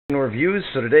Reviews.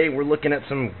 So today we're looking at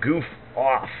some Goof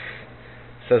Off.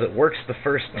 Says it works the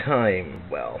first time.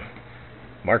 Well,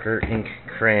 marker, ink,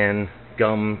 crayon,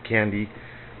 gum, candy,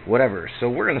 whatever. So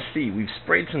we're going to see. We've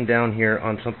sprayed some down here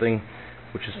on something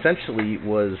which essentially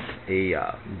was a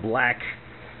black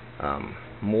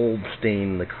mold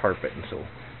stain in the carpet. And so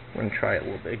we're going to try it a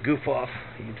little bit. Goof Off.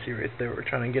 You can see right there we're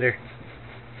trying to get her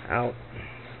out.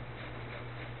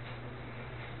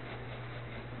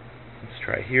 Let's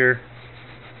try here.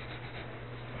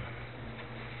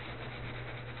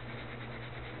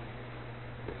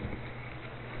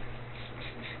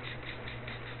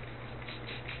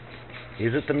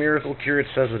 Is it the miracle cure it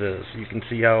says it is? You can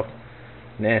see how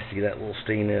nasty that little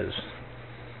stain is.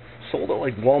 Sold at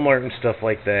like Walmart and stuff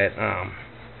like that.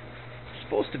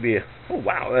 Supposed to be a... Oh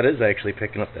wow, that is actually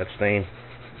picking up that stain.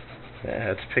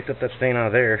 Yeah, it's picked up that stain out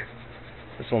of there.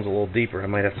 This one's a little deeper. I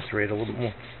might have to spray it a little bit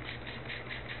more.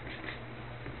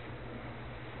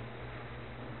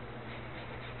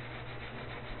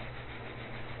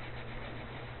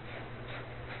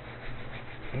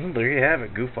 Well, there you have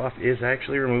it. Goof Off is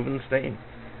actually removing the stain.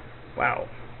 Wow.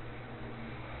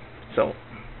 So,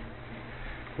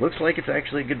 looks like it's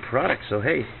actually a good product. So,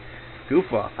 hey, Goof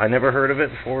Off. I never heard of it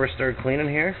before I started cleaning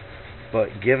here, but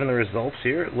given the results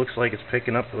here, it looks like it's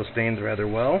picking up those stains rather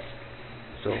well.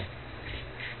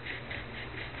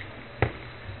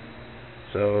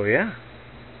 So yeah.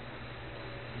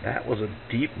 That was a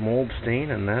deep mold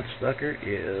stain, and that sucker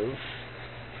is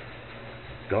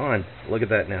gone. Look at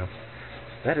that now.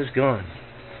 That is gone.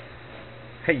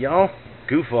 Hey y'all,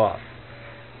 Goof Off.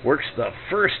 Works the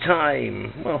first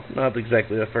time. Well, not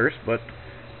exactly the first, but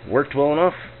worked well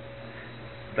enough.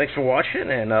 Thanks for watching,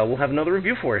 and we'll have another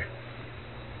review for you.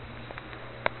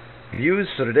 Reviews.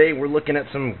 So today we're looking at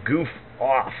some Goof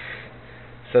Off.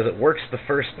 Says it works the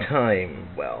first time.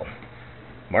 Well,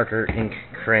 marker, ink,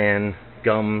 crayon,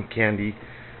 gum, candy,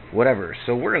 whatever.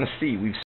 So we're going to see. We've